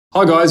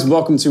Hi guys,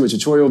 welcome to a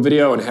tutorial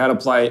video on how to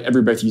play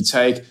Every Breath You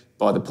Take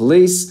by The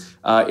Police.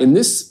 In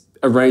this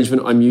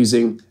arrangement, I'm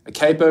using a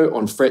capo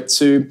on fret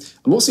 2.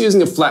 I'm also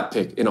using a flat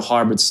pick in a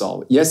hybrid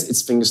style. Yes,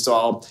 it's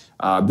fingerstyle.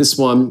 This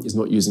one is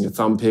not using a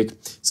thumb pick.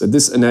 So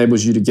this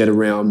enables you to get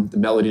around the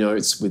melody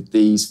notes with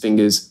these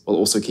fingers while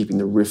also keeping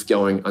the riff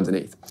going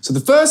underneath. So the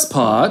first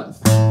part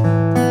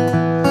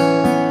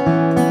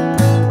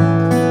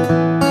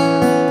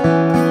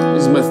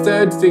is my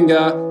third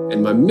finger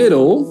and my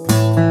middle.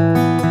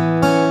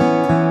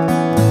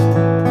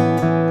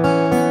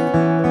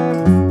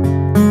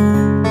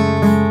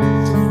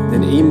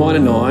 E minor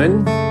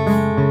 9,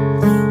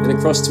 then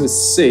across to a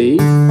C,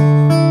 the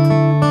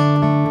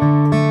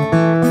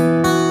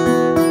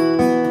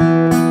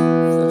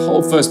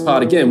whole first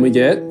part again we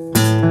get,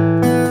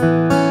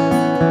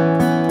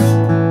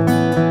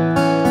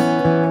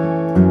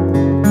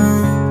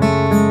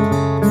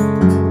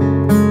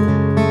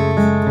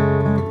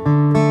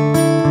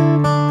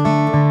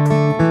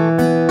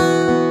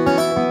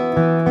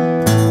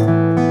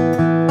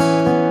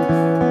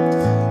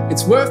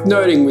 it's worth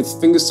noting with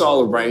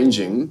fingerstyle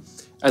arranging,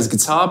 as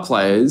guitar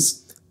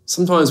players,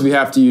 sometimes we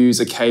have to use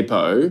a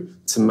capo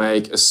to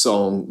make a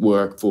song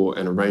work for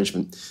an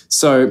arrangement.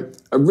 So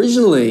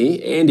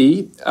originally,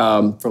 Andy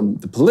from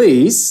The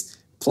Police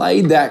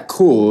played that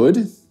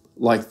chord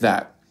like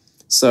that.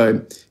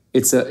 So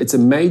it's a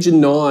major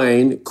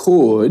 9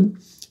 chord,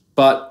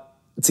 but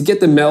to get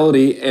the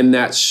melody in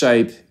that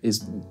shape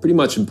is pretty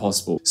much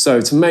impossible.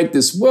 So to make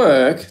this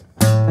work,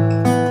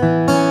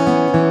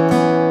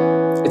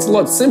 it's a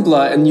lot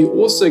simpler, and you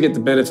also get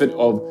the benefit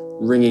of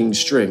ringing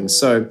strings.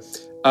 So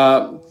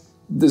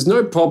there's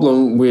no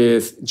problem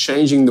with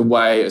changing the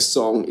way a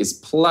song is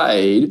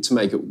played to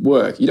make it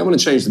work. You don't want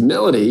to change the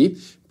melody,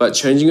 but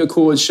changing a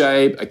chord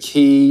shape, a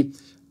key,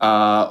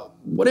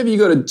 whatever you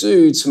got to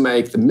do to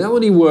make the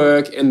melody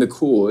work and the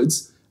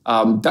chords,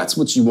 that's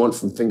what you want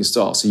from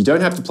fingerstyle. So you don't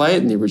have to play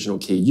it in the original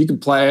key. You can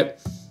play it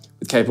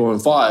with capo on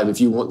 5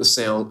 if you want the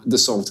song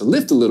to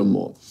lift a little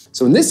more.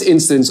 So in this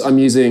instance, I'm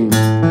using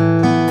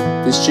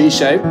this G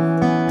shape,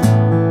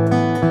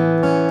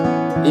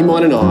 E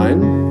minor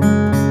 9,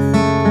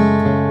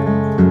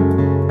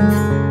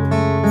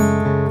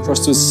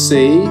 across to a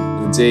C,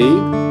 a D,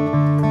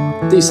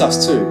 D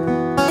sus2,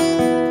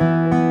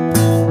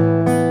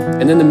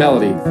 and then the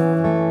melody.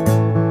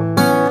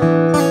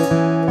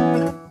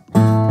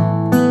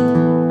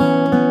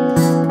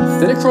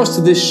 Then across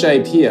to this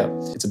shape here.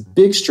 It's a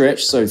big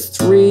stretch, so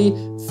 3,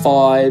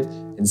 5,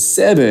 and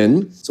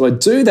 7. So I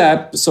do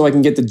that so I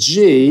can get the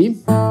G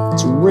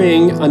to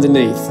ring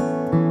underneath.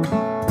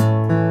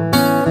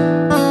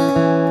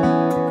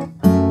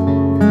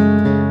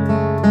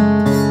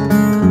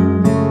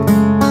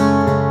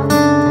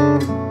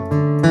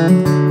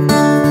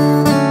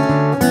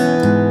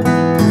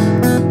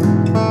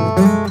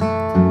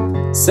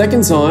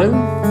 Second time,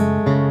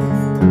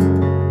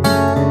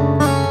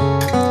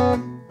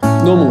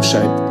 normal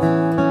shape.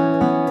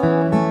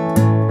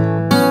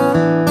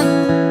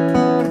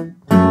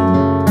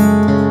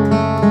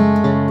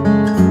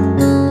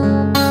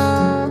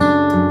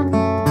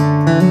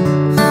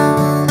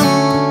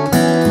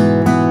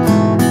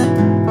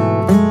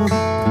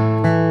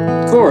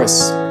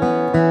 Chorus.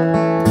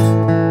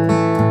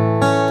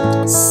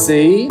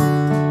 C.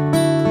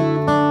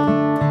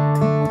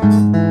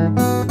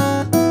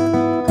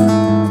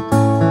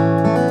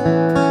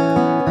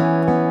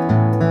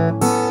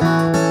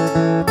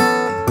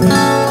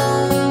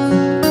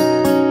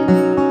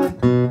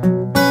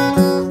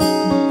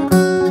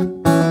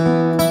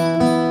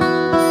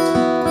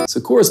 So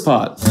chorus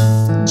part,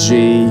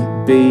 G,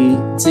 B,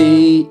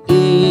 T,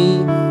 E.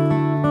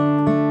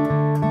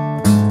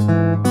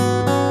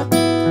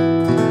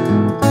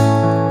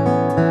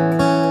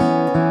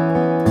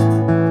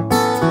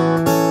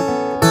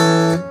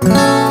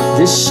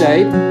 This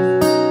shape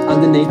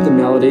underneath the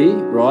melody,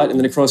 right? And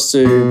then across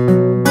to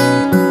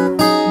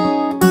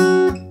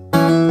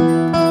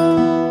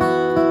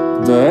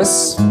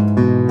verse.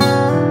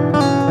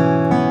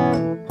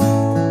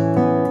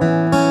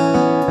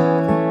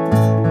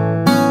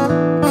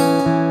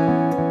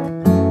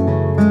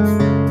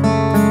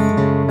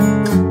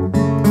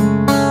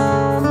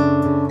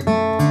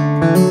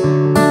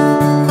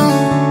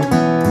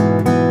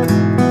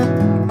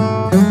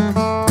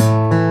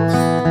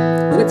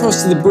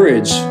 Across to the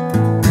bridge.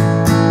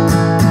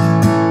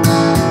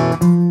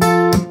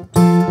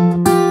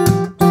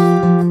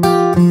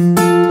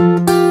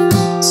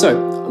 So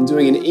I'm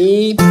doing an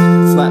E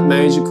flat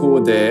major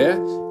chord there,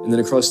 and then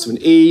across to an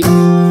E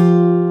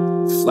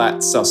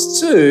flat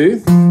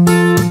sus2,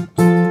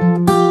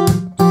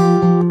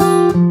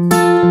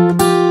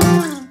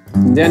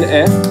 and then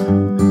F.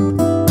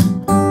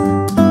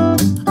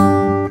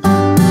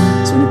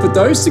 So when you put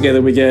those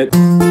together, we get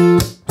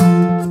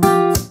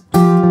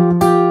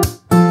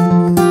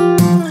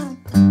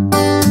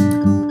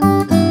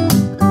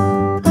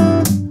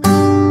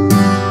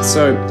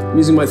So I'm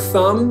using my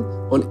thumb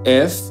on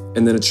F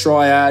and then a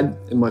triad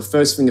and my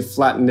first finger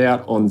flattened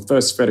out on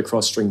first fret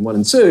across string 1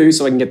 and 2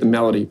 so I can get the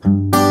melody.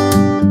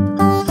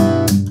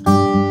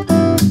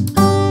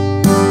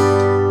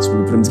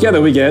 together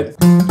we get.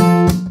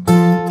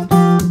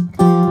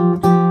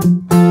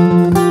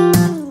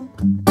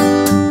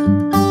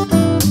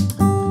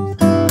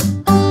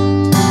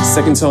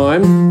 Second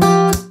time.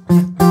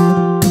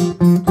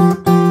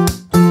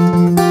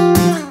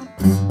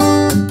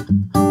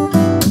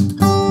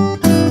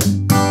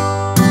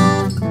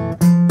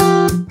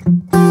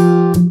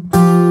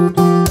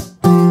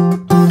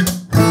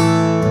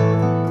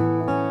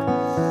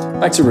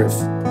 Back to riff.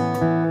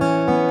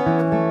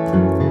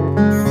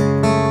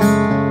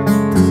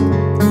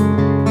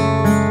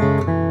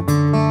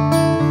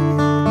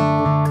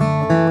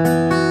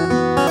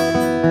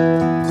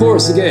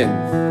 Chorus again.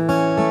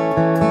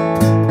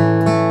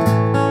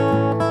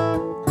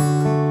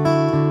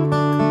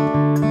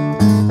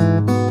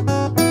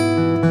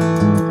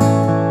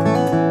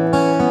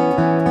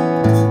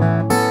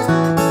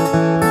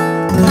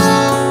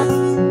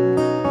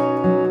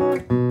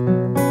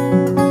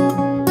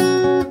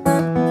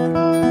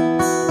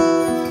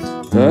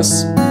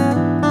 Verse.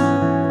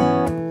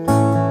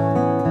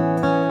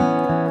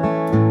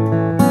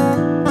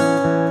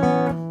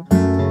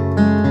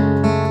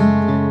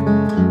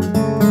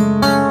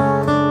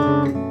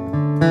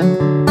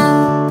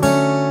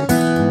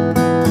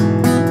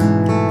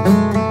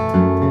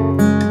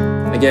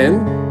 Again.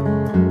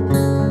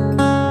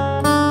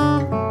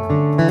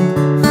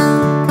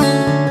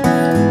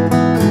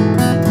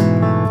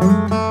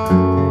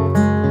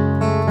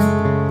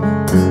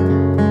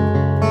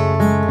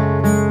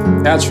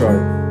 Outro.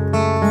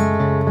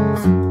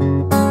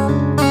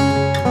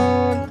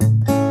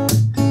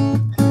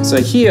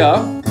 So here,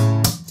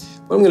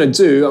 what I'm going to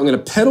do, I'm going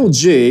to pedal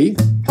G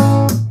to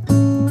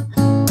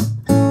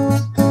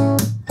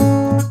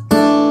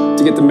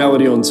get the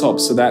melody on top.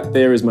 So that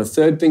there is my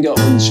third finger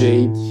on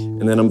G,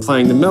 and then I'm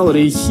playing the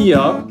melody here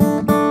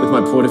with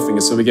my pointer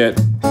finger. So we get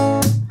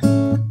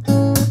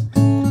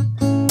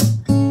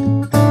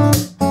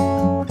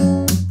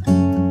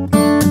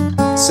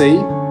C,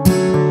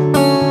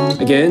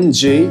 again,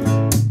 G,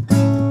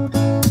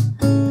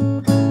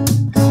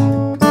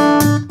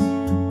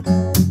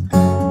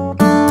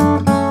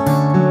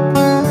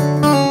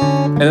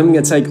 and I'm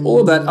going to take all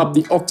of that up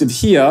the octave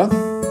here.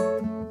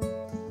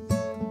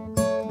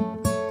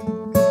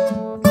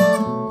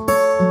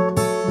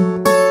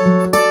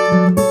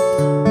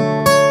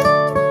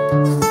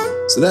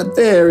 So that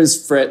there is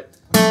fret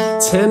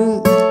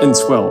 10 and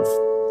 12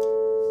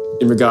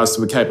 in regards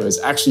to a capo. It's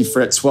actually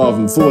fret 12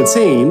 and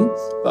 14,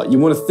 but you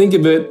want to think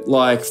of it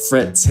like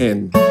fret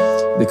 10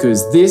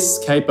 because this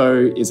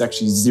capo is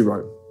actually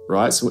 0,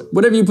 right? So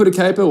whatever you put a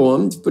capo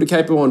on, if you put a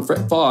capo on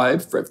fret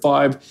 5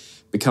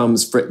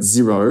 becomes fret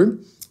 0,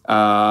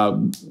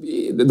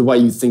 the way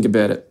you think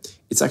about it.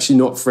 It's actually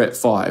not fret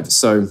 5.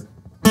 So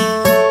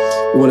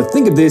we want to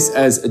think of this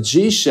as a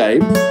G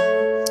shape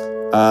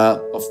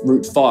of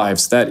root 5.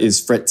 So that is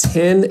fret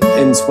 10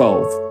 and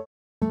 12.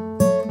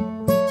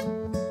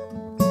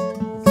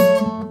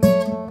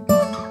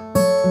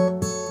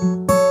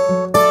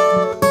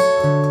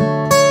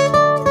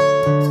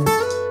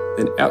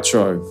 Then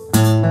outro.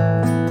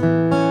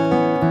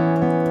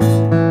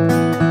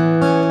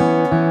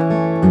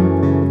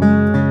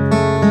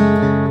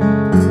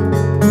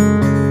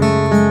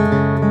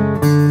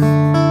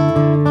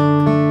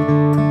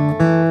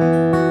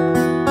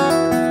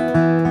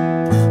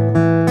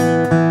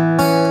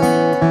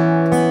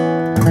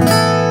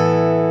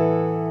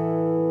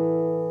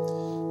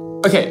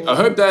 Okay, I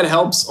hope that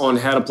helps on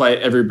how to play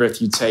Every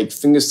Breath You Take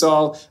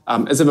fingerstyle.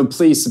 As ever,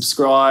 please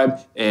subscribe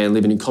and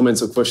leave any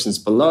comments or questions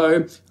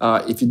below.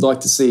 If you'd like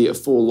to see a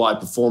full live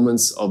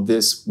performance of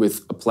this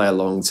with a play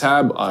along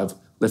tab, I've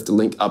left a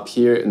link up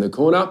here in the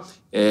corner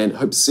and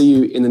hope to see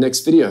you in the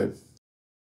next video.